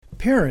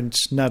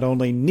Parents not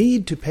only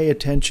need to pay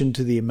attention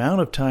to the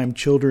amount of time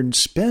children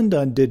spend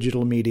on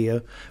digital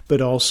media,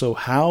 but also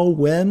how,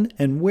 when,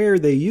 and where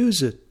they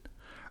use it.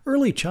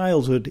 Early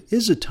childhood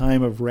is a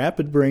time of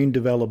rapid brain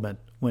development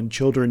when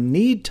children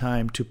need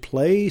time to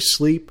play,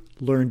 sleep,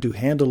 learn to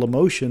handle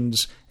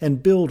emotions,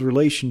 and build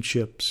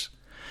relationships.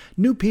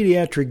 New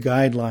pediatric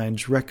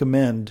guidelines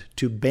recommend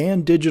to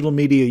ban digital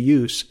media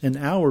use an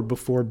hour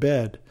before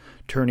bed,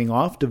 turning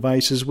off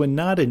devices when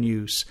not in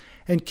use,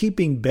 and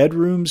keeping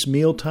bedrooms,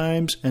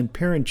 mealtimes, and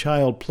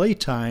parent-child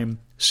playtime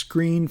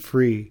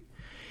screen-free.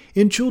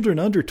 In children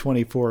under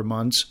 24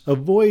 months,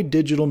 avoid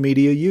digital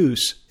media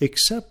use,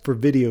 except for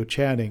video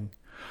chatting.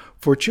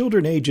 For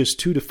children ages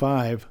 2 to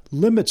 5,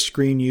 limit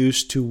screen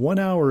use to 1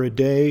 hour a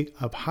day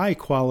of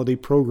high-quality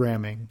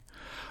programming.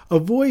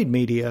 Avoid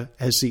media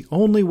as the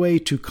only way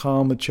to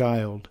calm a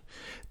child.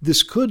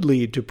 This could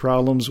lead to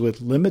problems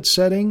with limit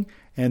setting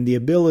and the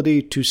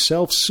ability to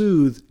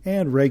self-soothe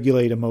and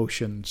regulate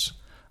emotions.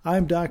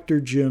 I'm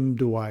Dr. Jim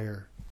Dwyer.